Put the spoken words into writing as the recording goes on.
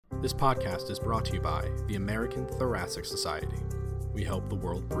This podcast is brought to you by the American Thoracic Society. We help the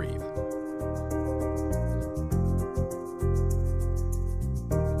world breathe.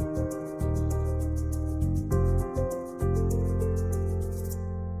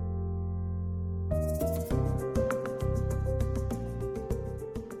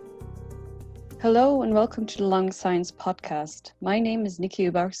 Hello and welcome to the Lung Science Podcast. My name is Niki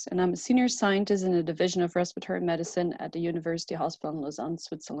Ubags and I'm a senior scientist in the Division of Respiratory Medicine at the University Hospital in Lausanne,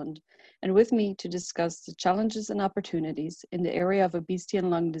 Switzerland. And with me to discuss the challenges and opportunities in the area of obesity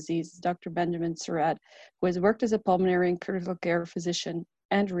and lung disease is Dr. Benjamin Suratt, who has worked as a pulmonary and critical care physician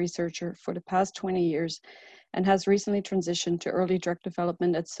and researcher for the past 20 years and has recently transitioned to early drug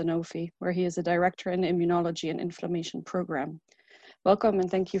development at Sanofi, where he is a director in the Immunology and Inflammation Program. Welcome and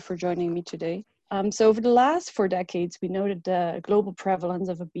thank you for joining me today. So over the last 4 decades, we know that the global prevalence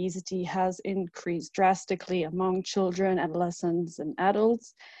of obesity has increased drastically among children, adolescents, and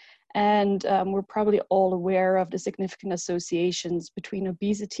adults. And we're probably all aware of the significant associations between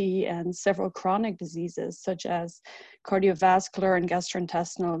obesity and several chronic diseases, such as cardiovascular and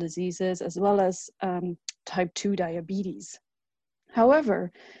gastrointestinal diseases, as well as type 2 diabetes. However,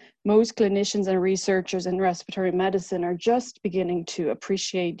 most clinicians and researchers in respiratory medicine are just beginning to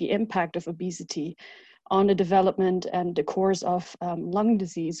appreciate the impact of obesity on the development and the course of lung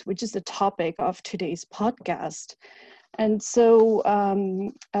disease, which is the topic of today's podcast. And so,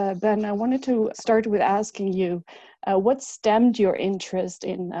 Ben, I wanted to start with asking you, what stemmed your interest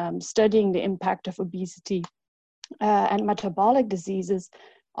in studying the impact of obesity and metabolic diseases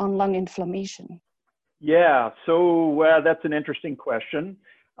on lung inflammation? Yeah, so that's an interesting question.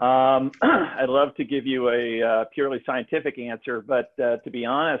 I'd love to give you a purely scientific answer, but to be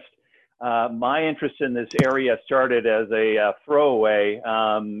honest, my interest in this area started as a throwaway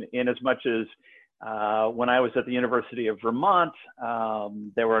in as much as when I was at the University of Vermont,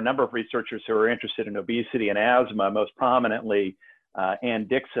 there were a number of researchers who were interested in obesity and asthma, most prominently Ann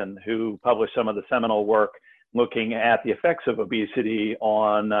Dixon, who published some of the seminal work looking at the effects of obesity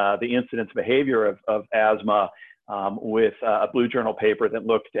on the incidence behavior of asthma with a Blue Journal paper that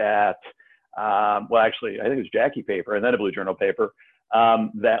looked at, well, actually, I think it was Jackie paper and then a Blue Journal paper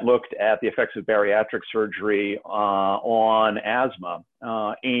that looked at the effects of bariatric surgery on asthma.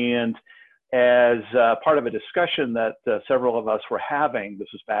 And as part of a discussion that several of us were having, this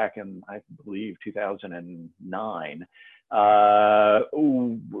was back in, I believe, 2009, I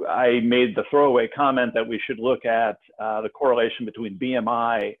made the throwaway comment that we should look at the correlation between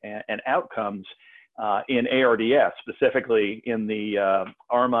BMI and outcomes in ARDS, specifically in the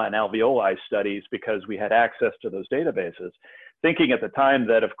ARMA and alveoli studies, because we had access to those databases, thinking at the time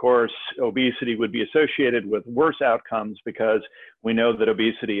that, of course, obesity would be associated with worse outcomes because we know that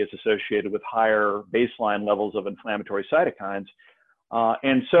obesity is associated with higher baseline levels of inflammatory cytokines.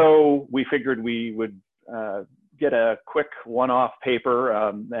 And so we figured we would get a quick one-off paper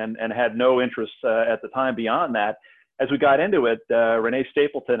and had no interest at the time beyond that. As we got into it, Renee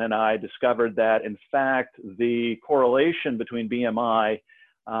Stapleton and I discovered that, in fact, the correlation between BMI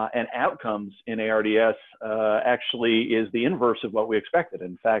and outcomes in ARDS actually is the inverse of what we expected.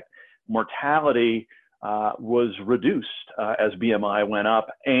 In fact, mortality was reduced as BMI went up.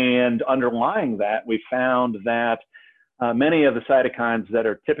 And underlying that, we found that many of the cytokines that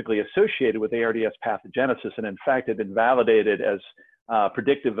are typically associated with ARDS pathogenesis, and in fact had been validated as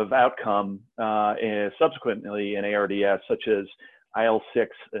predictive of outcome subsequently in ARDS, such as IL-6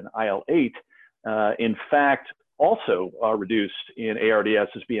 and IL-8, in fact, also are reduced in ARDS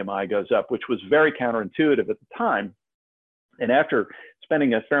as BMI goes up, which was very counterintuitive at the time. And after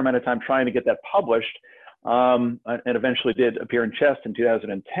spending a fair amount of time trying to get that published, and eventually did appear in Chest in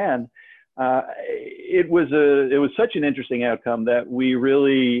 2010, it was such an interesting outcome that we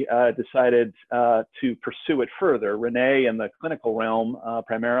really decided to pursue it further. Renee in the clinical realm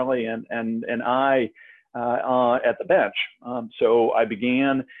primarily, and I at the bench. So I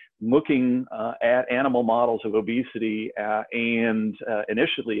began looking at animal models of obesity and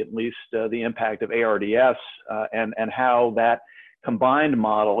initially at least the impact of ARDS and how that combined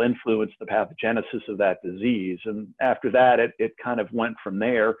model influenced the pathogenesis of that disease. And after that, it kind of went from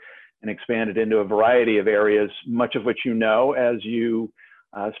there and expanded into a variety of areas, much of which you know, as you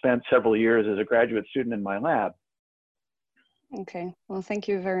spent several years as a graduate student in my lab. Okay, well, thank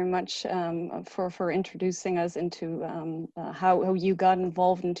you very much for introducing us into how you got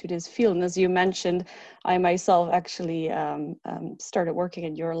involved into this field. And as you mentioned, I myself actually started working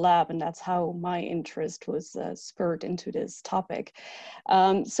in your lab, and that's how my interest was spurred into this topic.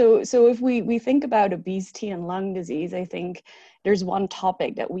 So if we think about obesity and lung disease, I think there's one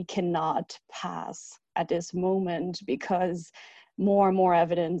topic that we cannot pass at this moment, because more and more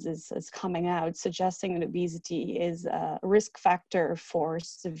evidence is coming out suggesting that obesity is a risk factor for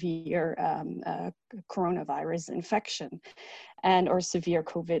severe coronavirus infection and or severe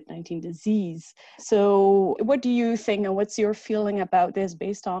COVID-19 disease. So what do you think, and what's your feeling about this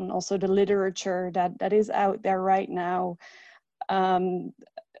based on also the literature that is out there right now?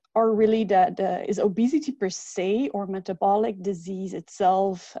 Or really is obesity per se or metabolic disease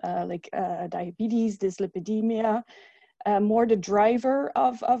itself, like diabetes, dyslipidemia, more the driver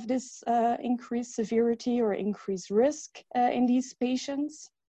of this increased severity or increased risk in these patients?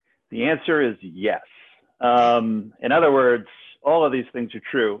 The answer is yes. In other words, all of these things are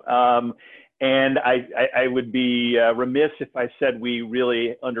true. And I would be remiss if I said we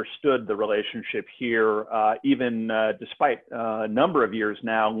really understood the relationship here, even despite a number of years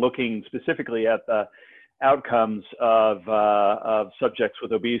now looking specifically at the outcomes of subjects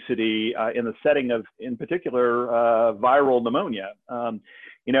with obesity in the setting of, in particular, viral pneumonia.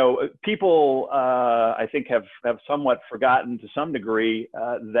 People, I think, have somewhat forgotten to some degree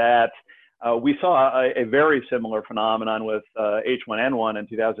that we saw a very similar phenomenon with H1N1 in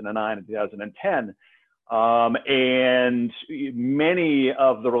 2009 and 2010. And many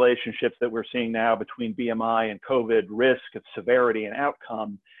of the relationships that we're seeing now between BMI and COVID risk of severity and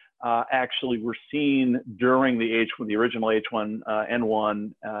outcome actually were seen during the original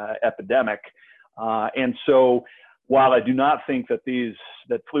H1N1 epidemic. And so while I do not think that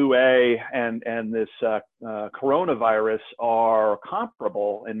that flu A and this coronavirus are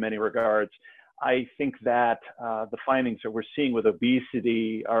comparable in many regards, I think that the findings that we're seeing with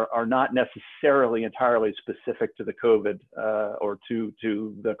obesity are not necessarily entirely specific to the COVID or to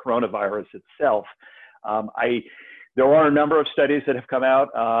the coronavirus itself. There are a number of studies that have come out,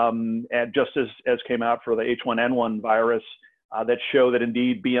 and just as came out for the H1N1 virus, that show that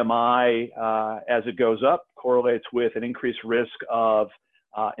indeed BMI, as it goes up, correlates with an increased risk of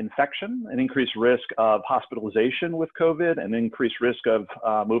infection, an increased risk of hospitalization with COVID, an increased risk of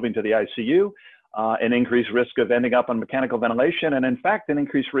moving to the ICU, an increased risk of ending up on mechanical ventilation, and in fact, an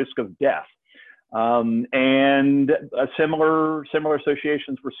increased risk of death. And similar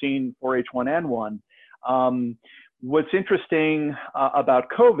associations were seen for H1N1. What's interesting about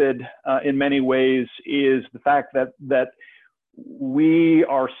COVID in many ways is the fact that we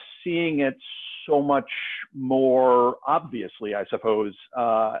are seeing it so much more obviously, I suppose,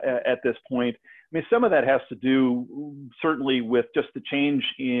 at this point. I mean, some of that has to do certainly with just the change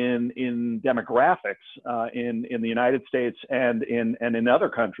in demographics in the United States and in other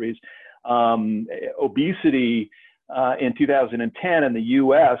countries. Obesity in 2010 in the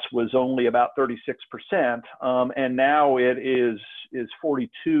U.S. was only about 36%, and now it is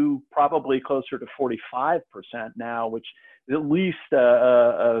 42, probably closer to 45% now, which is at least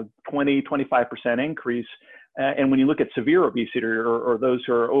a 20-25% increase. And when you look at severe obesity or those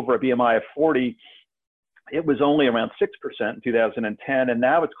who are over a BMI of 40, it was only around 6% in 2010, and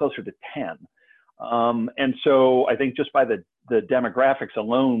now it's closer to 10. And so I think just by the demographics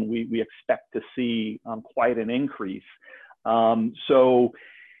alone, we expect to see quite an increase. So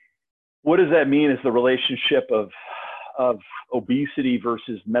what does that mean is the relationship of obesity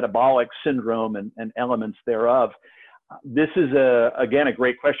versus metabolic syndrome and elements thereof? This is, again, a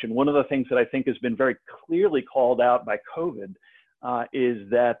great question. One of the things that I think has been very clearly called out by COVID is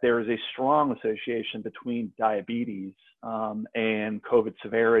that there is a strong association between diabetes and COVID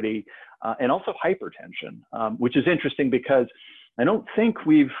severity and also hypertension, which is interesting because I don't think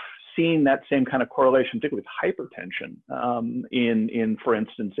we've seen that same kind of correlation, particularly with hypertension in, for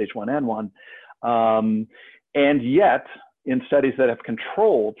instance, H1N1. And yet, in studies that have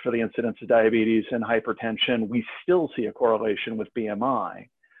controlled for the incidence of diabetes and hypertension, we still see a correlation with BMI.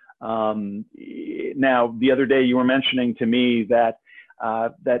 Now, the other day you were mentioning to me that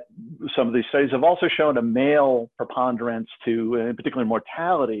some of these studies have also shown a male preponderance to, in particular,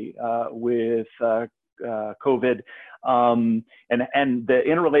 mortality with COVID, and the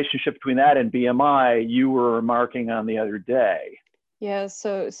interrelationship between that and BMI you were remarking on the other day. Yeah,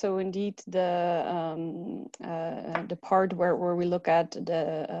 so indeed the part where we look at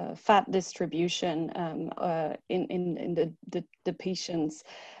the fat distribution in the patients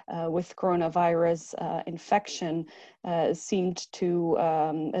with coronavirus infection seemed to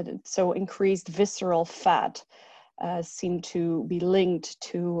so increased visceral fat seemed to be linked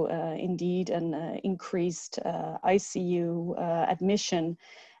to indeed an increased ICU admission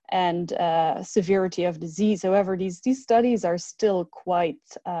and severity of disease. However, these studies are still quite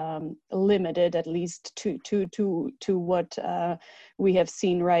limited, at least to what we have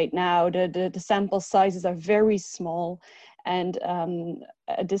seen right now. The sample sizes are very small, And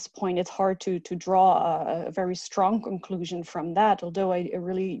at this point, it's hard to draw a very strong conclusion from that, although I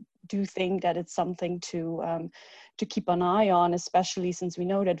really do think that it's something to keep an eye on, especially since we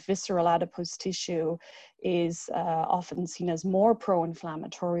know that visceral adipose tissue is often seen as more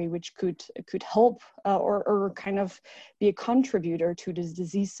pro-inflammatory, which could help or kind of be a contributor to this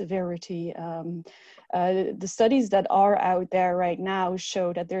disease severity. The studies that are out there right now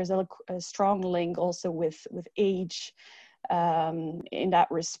show that there's a strong link also with age in that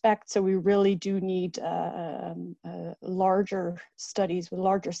respect. So we really do need larger studies with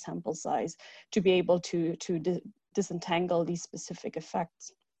larger sample size to be able to disentangle these specific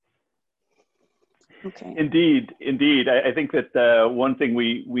effects. Okay. Indeed. I think that one thing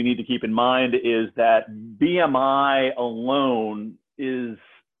we need to keep in mind is that BMI alone is,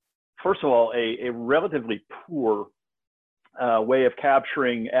 first of all, a relatively poor way of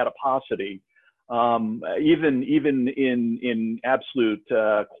capturing adiposity. Even in absolute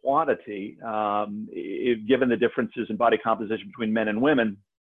quantity, given the differences in body composition between men and women.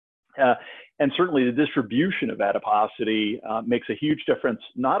 And certainly the distribution of adiposity makes a huge difference,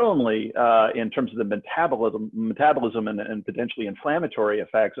 not only in terms of the metabolism and potentially inflammatory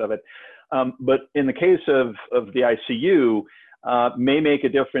effects of it, but in the case of the ICU, may make a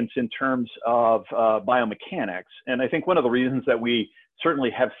difference in terms of biomechanics. And I think one of the reasons that we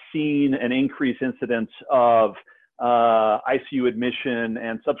certainly have seen an increased incidence of ICU admission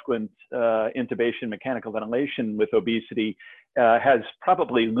and subsequent intubation mechanical ventilation with obesity has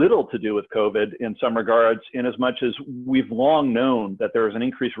probably little to do with COVID in some regards, in as much as we've long known that there is an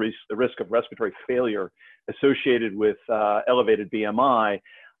increased risk of respiratory failure associated with elevated BMI.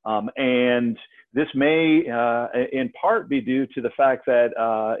 And this may in part be due to the fact that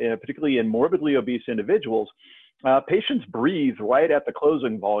particularly in morbidly obese individuals, patients breathe right at the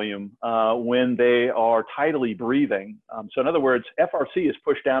closing volume when they are tidally breathing. So in other words, FRC is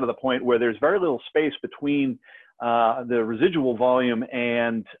pushed down to the point where there's very little space between the residual volume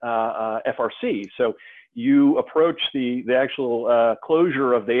and FRC. So you approach the actual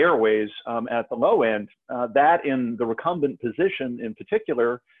closure of the airways at the low end, that in the recumbent position in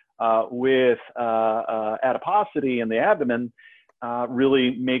particular with adiposity in the abdomen,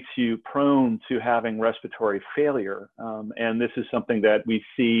 really makes you prone to having respiratory failure. And this is something that we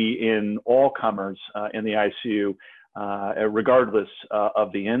see in all comers in the ICU, regardless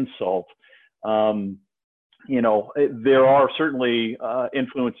of the insult. You know, there are certainly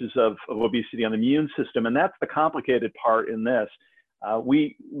influences of obesity on the immune system, and that's the complicated part in this.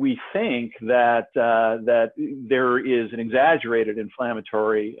 We think that there is an exaggerated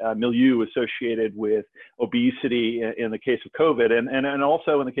inflammatory milieu associated with obesity in the case of COVID, and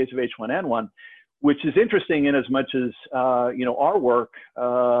also in the case of H1N1, which is interesting in as much as you know, our work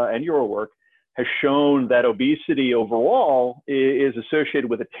and your work has shown that obesity overall is associated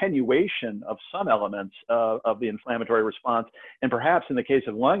with attenuation of some elements of the inflammatory response, and perhaps in the case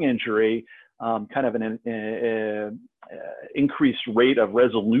of lung injury, kind of an increased rate of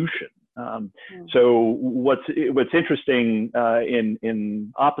resolution. So what's interesting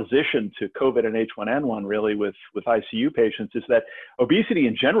in opposition to COVID and H1N1 really with ICU patients is that obesity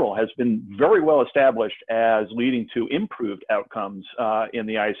in general has been very well established as leading to improved outcomes in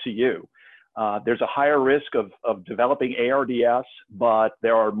the ICU. There's a higher risk of developing ARDS, but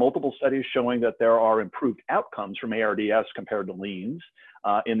there are multiple studies showing that there are improved outcomes from ARDS compared to leans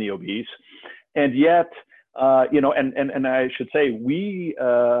in the obese. And yet, you know, and I should say, we,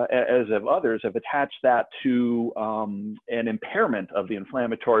 as of others, have attached that to an impairment of the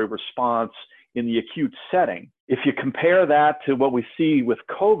inflammatory response in the acute setting. If you compare that to what we see with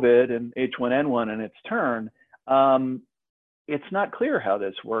COVID and H1N1 in its turn, it's not clear how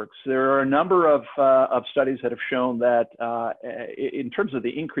this works. There are a number of studies that have shown that in terms of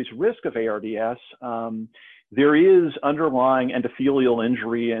the increased risk of ARDS, there is underlying endothelial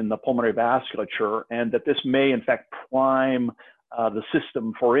injury in the pulmonary vasculature, and that this may in fact prime the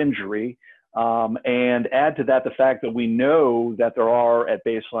system for injury. And add to that the fact that we know that there are at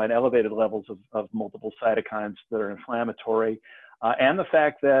baseline elevated levels of multiple cytokines that are inflammatory. And the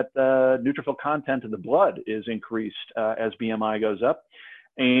fact that neutrophil content in the blood is increased as BMI goes up.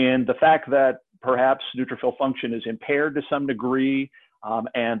 And the fact that perhaps neutrophil function is impaired to some degree,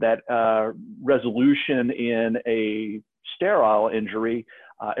 and that resolution in a sterile injury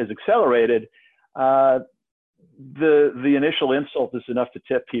is accelerated, the initial insult is enough to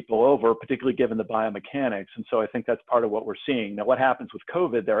tip people over, particularly given the biomechanics. And so I think that's part of what we're seeing. Now, what happens with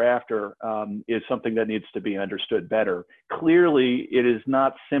COVID thereafter is something that needs to be understood better. Clearly, it is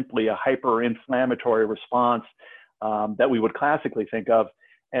not simply a hyperinflammatory response that we would classically think of.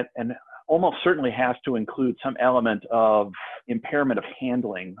 And almost certainly has to include some element of impairment of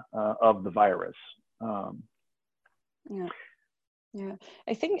handling of the virus. Yeah. Yeah,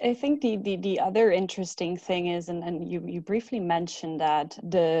 I think the other interesting thing is, and you briefly mentioned that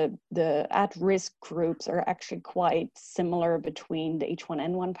the at-risk groups are actually quite similar between the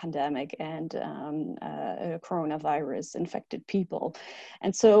H1N1 pandemic and coronavirus infected people.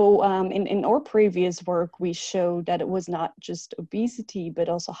 And so in our previous work, we showed that it was not just obesity, but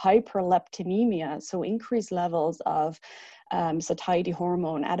also hyperleptinemia, so increased levels of satiety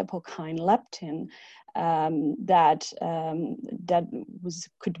hormone, adipokine, leptin, that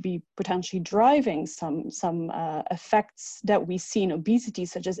could be potentially driving some effects that we see in obesity,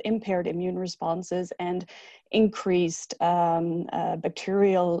 such as impaired immune responses and increased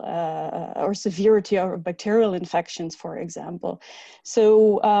bacterial or severity of bacterial infections, for example.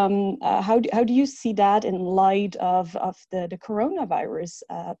 So how do you see that in light of the coronavirus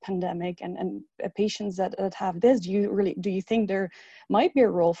pandemic and patients that have this? Do you think there might be a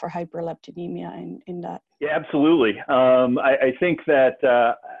role for hyperleptinemia in that? Yeah, absolutely. I think that,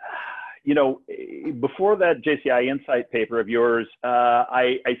 before that JCI Insight paper of yours,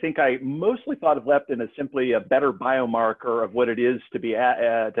 I think I mostly thought of leptin as simply a better biomarker of what it is to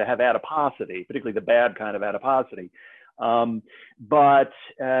have adiposity, particularly the bad kind of adiposity. But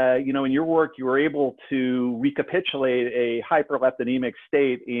in your work, you were able to recapitulate a hyperleptinemic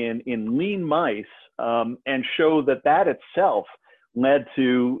state in lean mice and show that itself led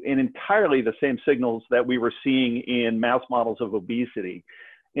to entirely the same signals that we were seeing in mouse models of obesity.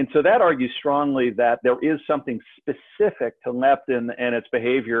 And so that argues strongly that there is something specific to leptin and its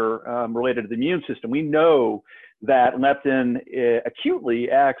behavior related to the immune system. We know that leptin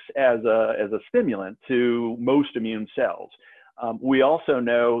acutely acts as a stimulant to most immune cells. We also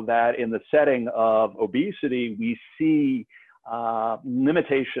know that in the setting of obesity, we see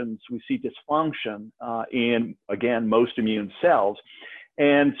limitations, we see dysfunction in, again, most immune cells.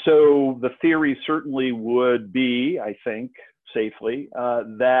 And so the theory certainly would be, I think, safely,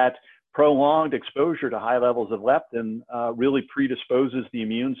 that prolonged exposure to high levels of leptin really predisposes the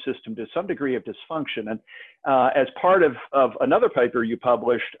immune system to some degree of dysfunction. And as part of another paper you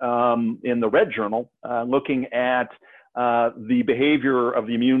published in the Red Journal, looking at the behavior of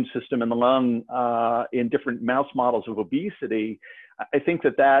the immune system in the lung in different mouse models of obesity, I think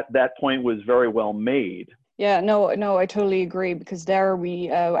that point was very well made. Yeah, no, I totally agree, because there and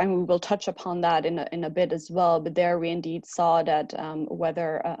we will touch upon that in a bit as well, but there we indeed saw that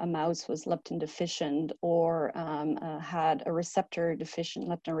whether a mouse was leptin deficient or had a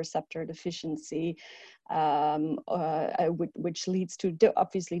leptin receptor deficiency, which leads to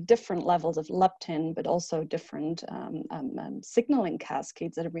obviously different levels of leptin, but also different signaling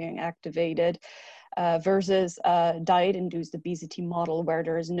cascades that are being activated. Versus diet-induced obesity model, where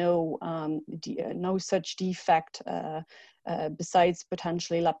there is no such defect besides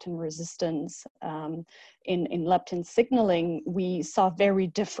potentially leptin resistance in leptin signaling, we saw very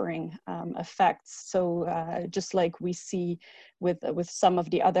differing effects. So just like we see with some of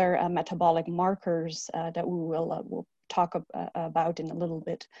the other metabolic markers that we will talk about in a little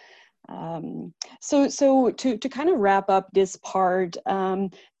bit. So to kind of wrap up this part,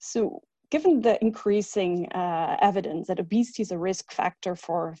 given the increasing evidence that obesity is a risk factor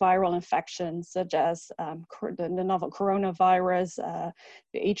for viral infections such as the novel coronavirus,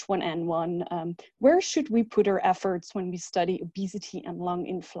 the H1N1, where should we put our efforts when we study obesity and lung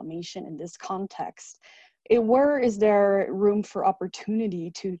inflammation in this context? Where is there room for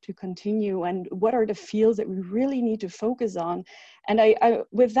opportunity to continue, and what are the fields that we really need to focus on? And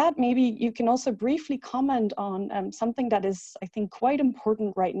with that, maybe you can also briefly comment on something that is, I think, quite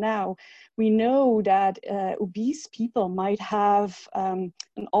important right now. We know that obese people might have an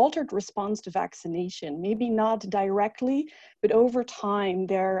altered response to vaccination, maybe not directly, but over time,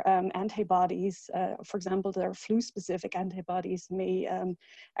 their antibodies, for example, their flu-specific antibodies may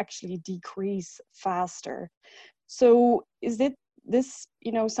actually decrease faster. So is this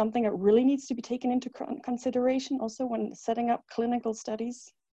something that really needs to be taken into consideration also when setting up clinical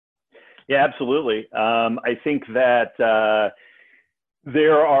studies? Yeah, absolutely. I think that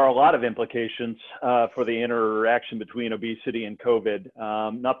there are a lot of implications for the interaction between obesity and COVID,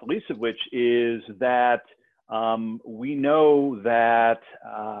 not the least of which is that we know that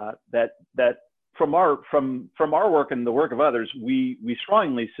from our work and the work of others, we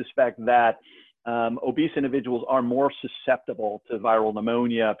strongly suspect that obese individuals are more susceptible to viral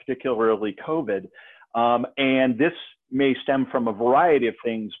pneumonia, particularly COVID. And this may stem from a variety of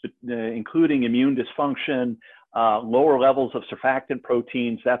things, including immune dysfunction, lower levels of surfactant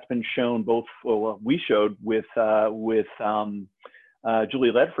proteins. That's been shown we showed with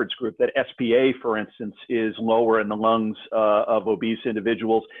Julie Ledford's group, that SPA, for instance, is lower in the lungs of obese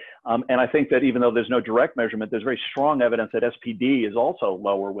individuals. And I think that even though there's no direct measurement, there's very strong evidence that SPD is also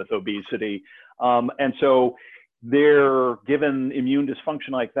lower with obesity. And so given immune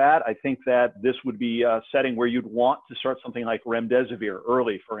dysfunction like that, I think that this would be a setting where you'd want to start something like remdesivir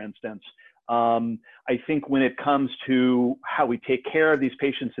early, for instance. I think when it comes to how we take care of these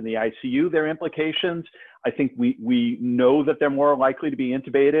patients in the ICU, their implications, I think we know that they're more likely to be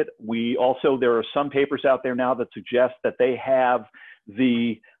intubated. There are some papers out there now that suggest that they have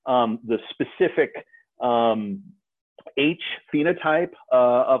the specific H phenotype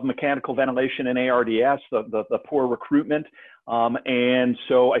of mechanical ventilation in ARDS, the poor recruitment. And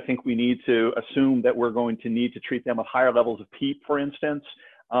so I think we need to assume that we're going to need to treat them with higher levels of PEEP, for instance.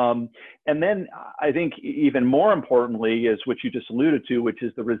 And then I think even more importantly is what you just alluded to, which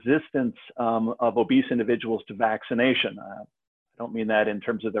is the resistance of obese individuals to vaccination. I don't mean that in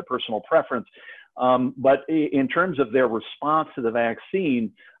terms of their personal preference, but in terms of their response to the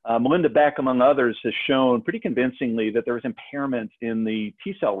vaccine. Melinda Beck, among others, has shown pretty convincingly that there is impairment in the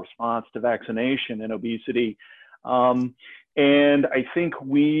T-cell response to vaccination in obesity. And I think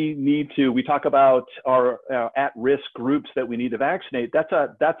we talk about our at-risk groups that we need to vaccinate. That's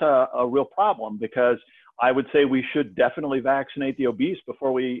a real problem, because I would say we should definitely vaccinate the obese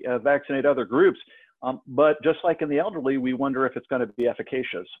before we vaccinate other groups. But just like in the elderly, we wonder if it's going to be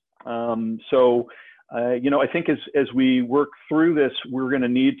efficacious. I think as we work through this, we're going to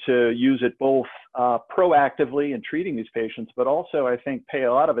need to use it both proactively in treating these patients, but also I think pay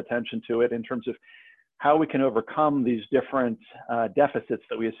a lot of attention to it in terms of how we can overcome these different deficits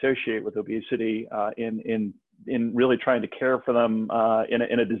that we associate with obesity in really trying to care for them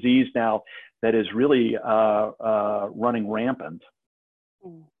in a disease now that is really running rampant.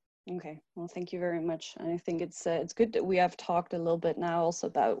 Okay, well, thank you very much. I think it's good that we have talked a little bit now also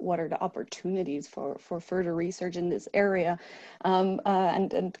about what are the opportunities for further research in this area,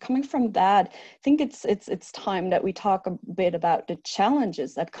 and coming from that, I think it's time that we talk a bit about the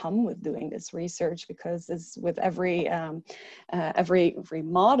challenges that come with doing this research, because as with every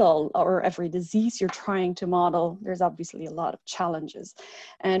model or every disease you're trying to model, there's obviously a lot of challenges,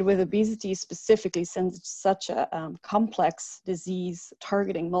 and with obesity specifically, since it's such a complex disease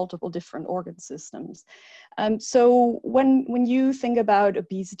targeting multiple different organ systems. So when you think about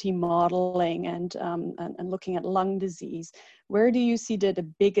obesity modeling and looking at lung disease, where do you see the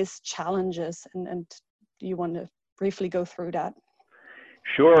biggest challenges? And do you want to briefly go through that?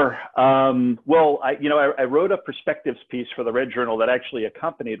 Sure. Well, I wrote a perspectives piece for the Red Journal that actually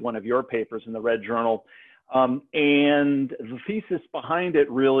accompanied one of your papers in the Red Journal. And the thesis behind it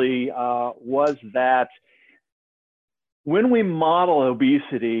really was that when we model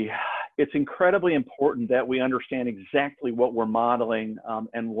obesity, it's incredibly important that we understand exactly what we're modeling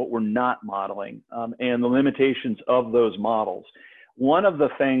and what we're not modeling, and the limitations of those models. One of the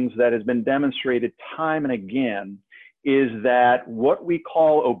things that has been demonstrated time and again is that what we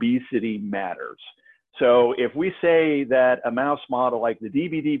call obesity matters. So if we say that a mouse model like the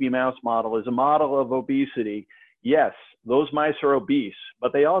DB mouse model is a model of obesity, yes, those mice are obese,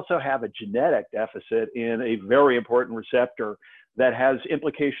 but they also have a genetic deficit in a very important receptor that has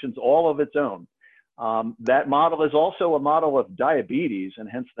implications all of its own. That model is also a model of diabetes, and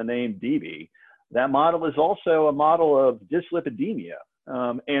hence the name DB. That model is also a model of dyslipidemia.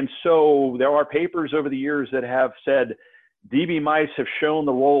 And so there are papers over the years that have said DB mice have shown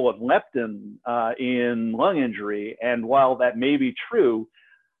the role of leptin in lung injury, and while that may be true,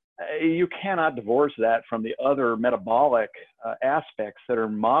 you cannot divorce that from the other metabolic aspects that are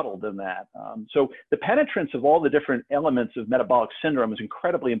modeled in that. So the penetrance of all the different elements of metabolic syndrome is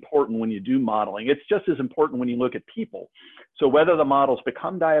incredibly important when you do modeling. It's just as important when you look at people. So whether the models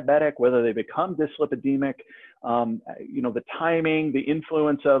become diabetic, whether they become dyslipidemic, the timing, the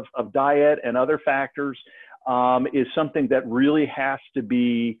influence of diet and other factors is something that really has to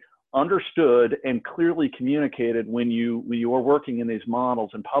be understood and clearly communicated when you are working in these models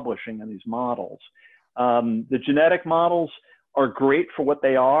and publishing in these models. The genetic models are great for what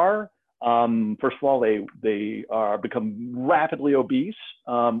they are. First of all, they become rapidly obese,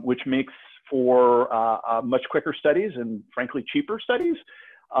 which makes for much quicker studies and frankly cheaper studies.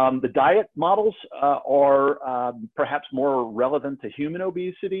 The diet models are perhaps more relevant to human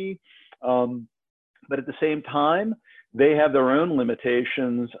obesity, but at the same time, they have their own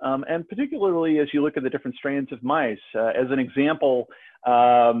limitations, and particularly as you look at the different strains of mice. As an example,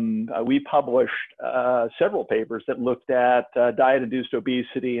 we published several papers that looked at diet-induced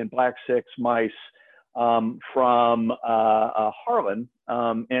obesity in Black 6 mice from Harlan,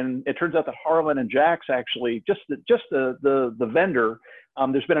 and it turns out that Harlan and Jack's actually just the vendor.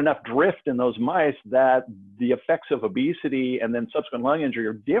 There's been enough drift in those mice that the effects of obesity and then subsequent lung injury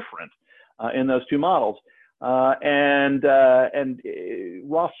are different in those two models. Ross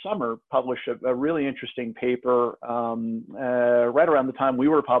Sommer published a really interesting paper right around the time we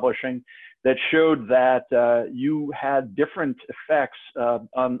were publishing that showed that you had different effects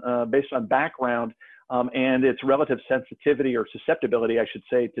based on background and its relative sensitivity or susceptibility, I should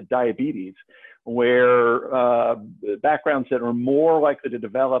say, to diabetes, where backgrounds that are more likely to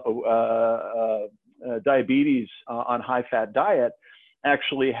develop diabetes on high-fat diet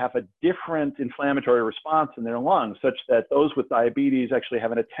actually have a different inflammatory response in their lungs, such that those with diabetes actually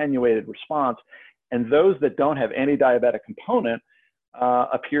have an attenuated response, and those that don't have any diabetic component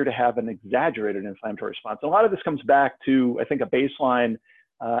appear to have an exaggerated inflammatory response. And a lot of this comes back to, I think, a baseline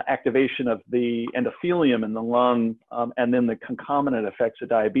activation of the endothelium in the lung, and then the concomitant effects of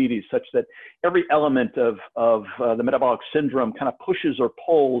diabetes, such that every element of the metabolic syndrome kind of pushes or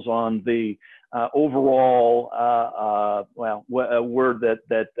pulls on the overall, a word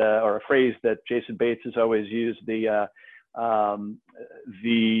or a phrase that Jason Bates has always used, the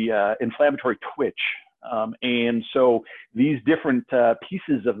inflammatory twitch. And so these different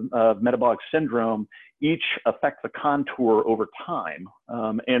pieces of metabolic syndrome each affect the contour over time.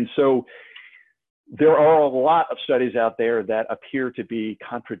 And so there are a lot of studies out there that appear to be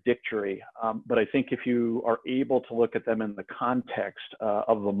contradictory, but I think if you are able to look at them in the context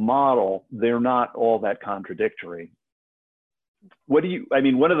of the model, they're not all that contradictory. One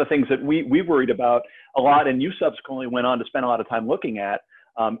of the things that we worried about a lot, and you subsequently went on to spend a lot of time looking at,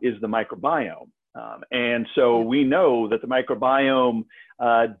 is the microbiome. And so we know that the microbiome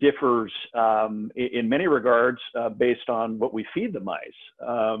differs in many regards based on what we feed the mice.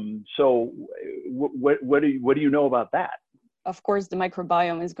 So what do you know about that? Of course, the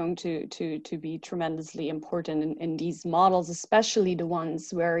microbiome is going to be tremendously important in these models, especially the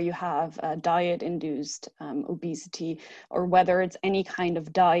ones where you have diet-induced obesity, or whether it's any kind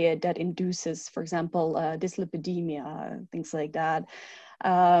of diet that induces, for example, dyslipidemia, things like that.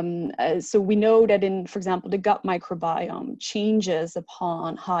 So we know that in, for example, the gut microbiome changes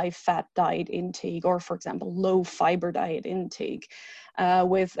upon high fat diet intake, or for example, low fiber diet intake,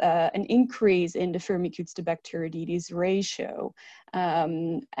 with an increase in the Firmicutes to Bacteroidetes ratio.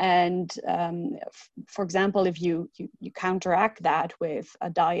 For example, if you counteract that with a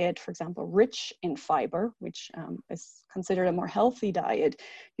diet, for example, rich in fiber, which is considered a more healthy diet,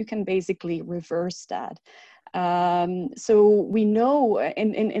 you can basically reverse that. So we know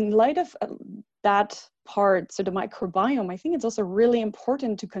in light of that part, so the microbiome, I think it's also really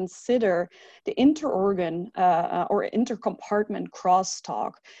important to consider the interorgan or intercompartment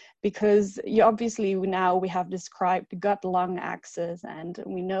crosstalk, because now we have described the gut-lung axis, and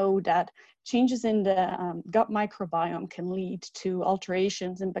we know that changes in the gut microbiome can lead to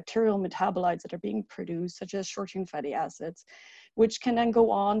alterations in bacterial metabolites that are being produced, such as short-chain fatty acids, which can then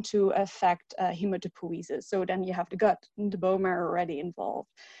go on to affect hematopoiesis. So then you have the gut and the bone marrow already involved,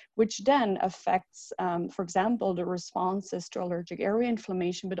 which then affects, for example, the responses to allergic area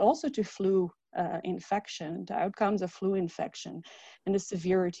inflammation, but also to flu infection, the outcomes of flu infection and the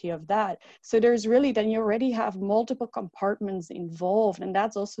severity of that. So there's really, then you already have multiple compartments involved. And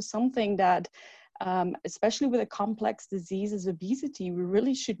that's also something that, especially with a complex disease as obesity, we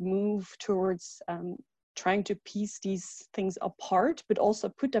really should move towards trying to piece these things apart, but also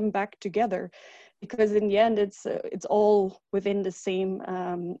put them back together, because in the end, it's all within the same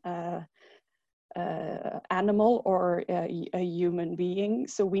animal or a human being.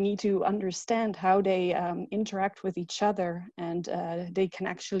 So we need to understand how they interact with each other, and they can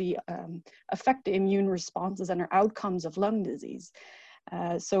actually affect the immune responses and our outcomes of lung disease.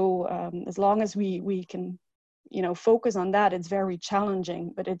 So as long as we can focus on that, it's very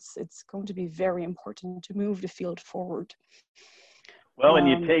challenging, but it's going to be very important to move the field forward. Well, and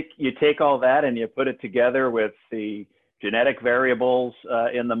you take all that and you put it together with the genetic variables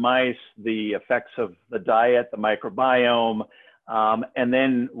in the mice, the effects of the diet, the microbiome, and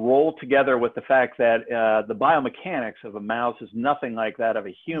then roll together with the fact that the biomechanics of a mouse is nothing like that of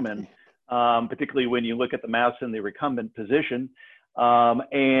a human, particularly when you look at the mouse in the recumbent position.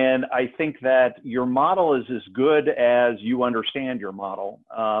 And I think that your model is as good as you understand your model.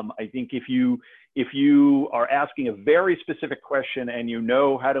 I think if you are asking a very specific question and you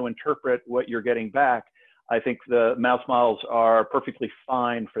know how to interpret what you're getting back, I think the mouse models are perfectly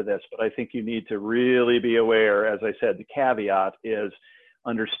fine for this. But I think you need to really be aware, as I said, the caveat is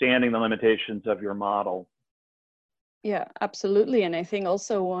understanding the limitations of your model. Yeah, absolutely. And I think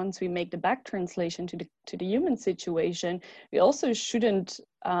also once we make the back translation to the human situation, we also shouldn't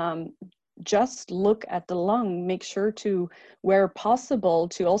just look at the lung, make sure to, where possible,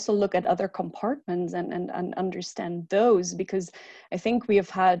 to also look at other compartments and understand those, because I think we have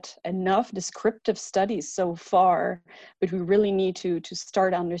had enough descriptive studies so far, but we really need to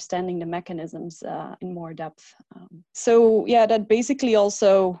start understanding the mechanisms in more depth. So yeah, that basically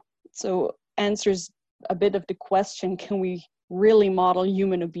also answers a bit of the question, can we really model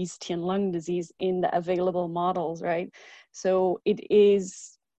human obesity and lung disease in the available models, right? So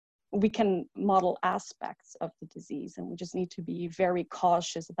we can model aspects of the disease, and we just need to be very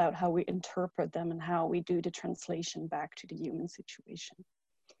cautious about how we interpret them and how we do the translation back to the human situation.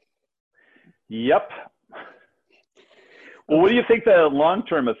 Yep. Well, what do you think the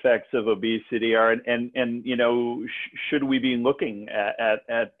long-term effects of obesity are, and you know, should we be looking at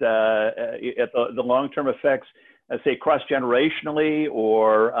the long-term effects, say cross-generationally,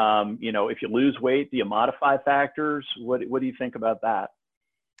 or you know, if you lose weight, do you modify factors? What do you think about that?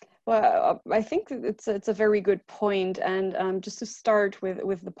 Well, I think it's a very good point, and just to start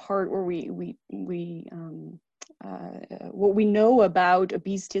with the part where what we know about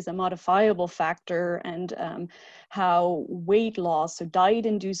obesity as a modifiable factor, and how weight loss, so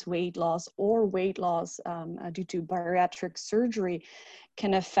diet-induced weight loss or weight loss due to bariatric surgery,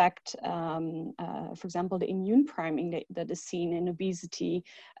 can affect, for example, the immune priming that is seen in obesity.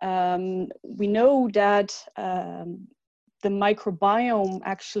 We know that the microbiome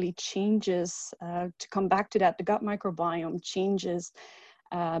actually changes, to come back to that, the gut microbiome changes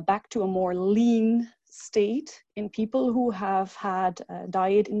back to a more lean state in people who have had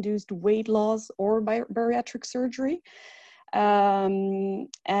diet-induced weight loss or bariatric surgery.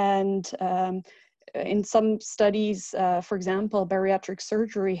 In some studies, for example, bariatric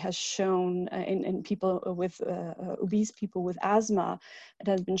surgery has shown in people with obese people with asthma, it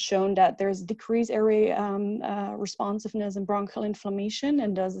has been shown that there's decreased airway responsiveness and bronchial inflammation,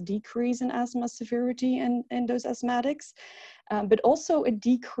 and does a decrease in asthma severity in those asthmatics. But also a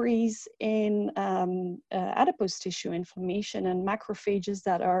decrease in adipose tissue inflammation, and macrophages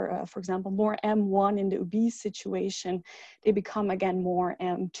that are, for example, more M1 in the obese situation, they become again more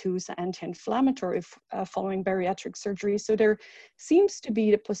M2, so anti-inflammatory following bariatric surgery. So there seems to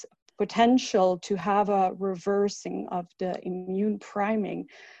be the potential to have a reversing of the immune priming.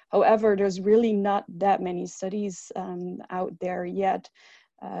 However, there's really not that many studies out there yet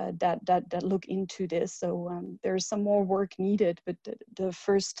that look into this. So there's some more work needed, but the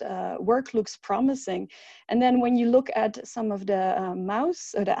first work looks promising. And then when you look at some of the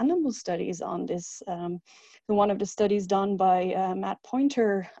mouse or the animal studies on this, one of the studies done by Matt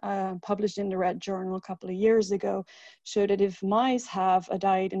Pointer, published in the Red Journal a couple of years ago, showed that if mice have a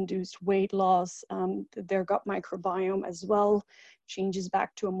diet-induced weight loss, their gut microbiome as well changes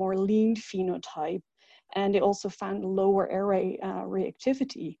back to a more lean phenotype. And they also found lower airway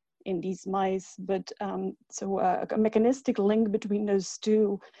reactivity in these mice. But so a mechanistic link between those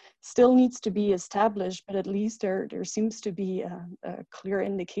two still needs to be established, but at least there seems to be a clear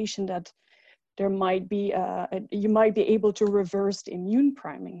indication that there might be, you might be able to reverse the immune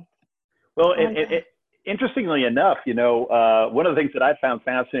priming. Well, interestingly enough, you know, one of the things that I found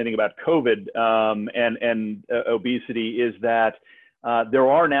fascinating about COVID and obesity is that there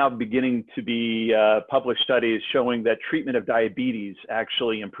are now beginning to be published studies showing that treatment of diabetes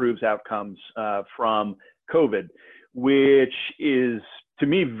actually improves outcomes from COVID, which is, to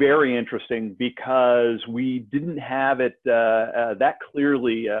me, very interesting, because we didn't have it that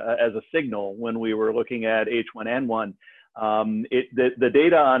clearly as a signal when we were looking at H1N1. The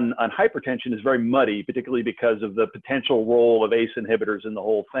data on hypertension is very muddy, particularly because of the potential role of ACE inhibitors in the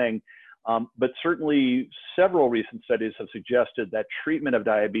whole thing. But certainly several recent studies have suggested that treatment of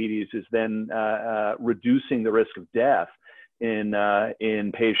diabetes is then reducing the risk of death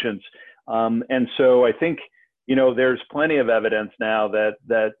in patients. And so I think, you know, there's plenty of evidence now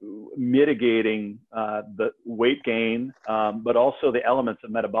that mitigating the weight gain, but also the elements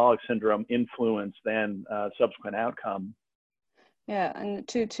of metabolic syndrome influence then subsequent outcome. Yeah, and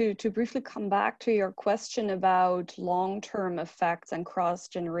to briefly come back to your question about long-term effects and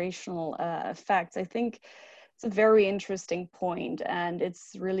cross-generational effects, I think it's a very interesting point, and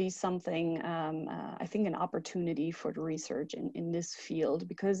it's really something, I think, an opportunity for the research in this field,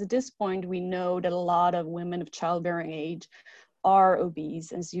 because at this point we know that a lot of women of childbearing age are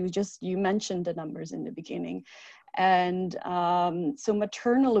obese, as you mentioned the numbers in the beginning. And so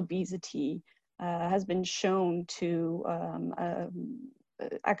maternal obesity has been shown to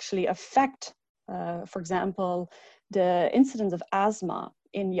actually affect, for example, the incidence of asthma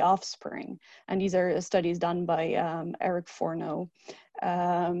in the offspring. And these are studies done by Eric Forno.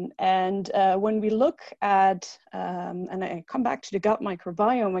 When we look at, and I come back to the gut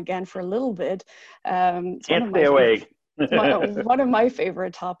microbiome again for a little bit. Can't stay away. One of my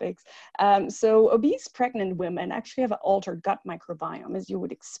favorite topics. So obese pregnant women actually have an altered gut microbiome, as you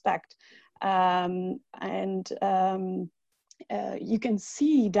would expect. You can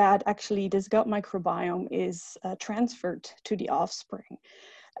see that actually this gut microbiome is transferred to the offspring.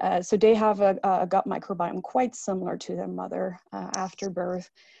 So they have a gut microbiome quite similar to their mother after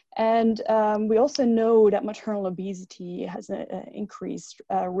birth. And we also know that maternal obesity has an increased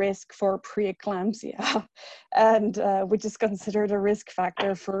risk for preeclampsia, and which is considered a risk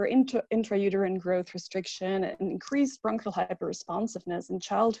factor for intrauterine growth restriction and increased bronchial hyperresponsiveness in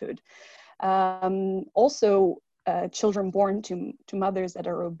childhood. Children born to mothers that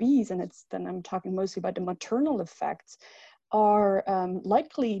are obese, and then I'm talking mostly about the maternal effects, are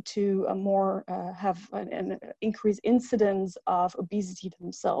likely to have an increased incidence of obesity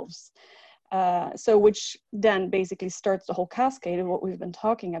themselves. Which then basically starts the whole cascade of what we've been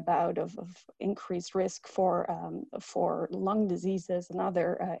talking about of increased risk for lung diseases and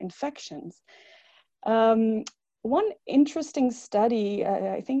other infections. One interesting study,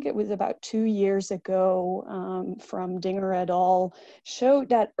 I think it was about 2 years ago, from Dinger et al., showed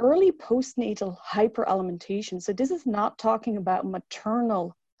that early postnatal hyperalimentation, so this is not talking about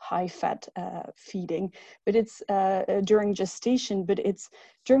maternal high-fat feeding, but it's during gestation, but it's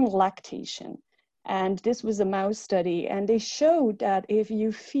during lactation. And this was a mouse study, and they showed that if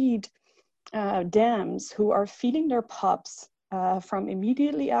you feed dams who are feeding their pups from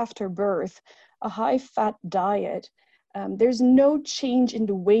immediately after birth a high-fat diet, there's no change in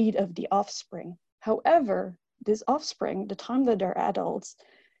the weight of the offspring. However, this offspring, the time that they're adults,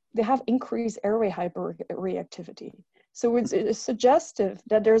 they have increased airway hyperreactivity. So it's suggestive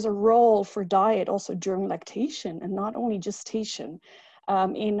that there's a role for diet also during lactation and not only gestation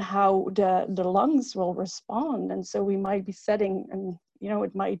in how the lungs will respond. And so we might be setting, and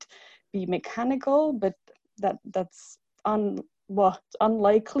it might be mechanical, but that's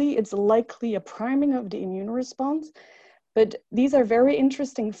unlikely. It's likely a priming of the immune response. But these are very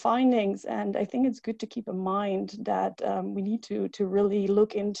interesting findings, and I think it's good to keep in mind that we need to really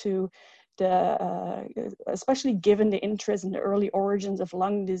look into especially given the interest in the early origins of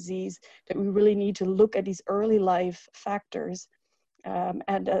lung disease, that we really need to look at these early life factors,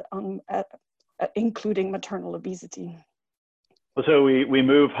 including maternal obesity. So we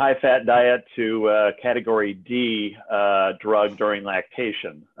move high-fat diet to category D, drug during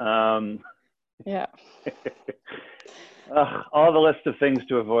lactation. Yeah. All the list of things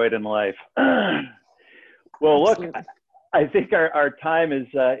to avoid in life. Well, Absolutely. Look, I think our time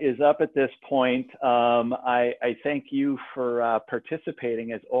is up at this point. I thank you for participating.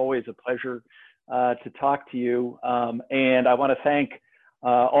 It's always a pleasure to talk to you. And I want to thank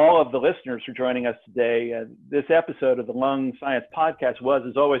all of the listeners for joining us today. This episode of the Lung Science Podcast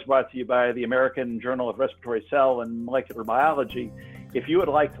as always, brought to you by the American Journal of Respiratory Cell and Molecular Biology. If you would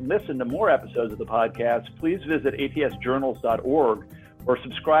like to listen to more episodes of the podcast, please visit atsjournals.org or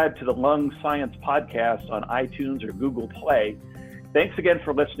subscribe to the Lung Science Podcast on iTunes or Google Play. Thanks again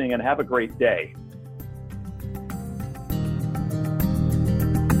for listening, and have a great day.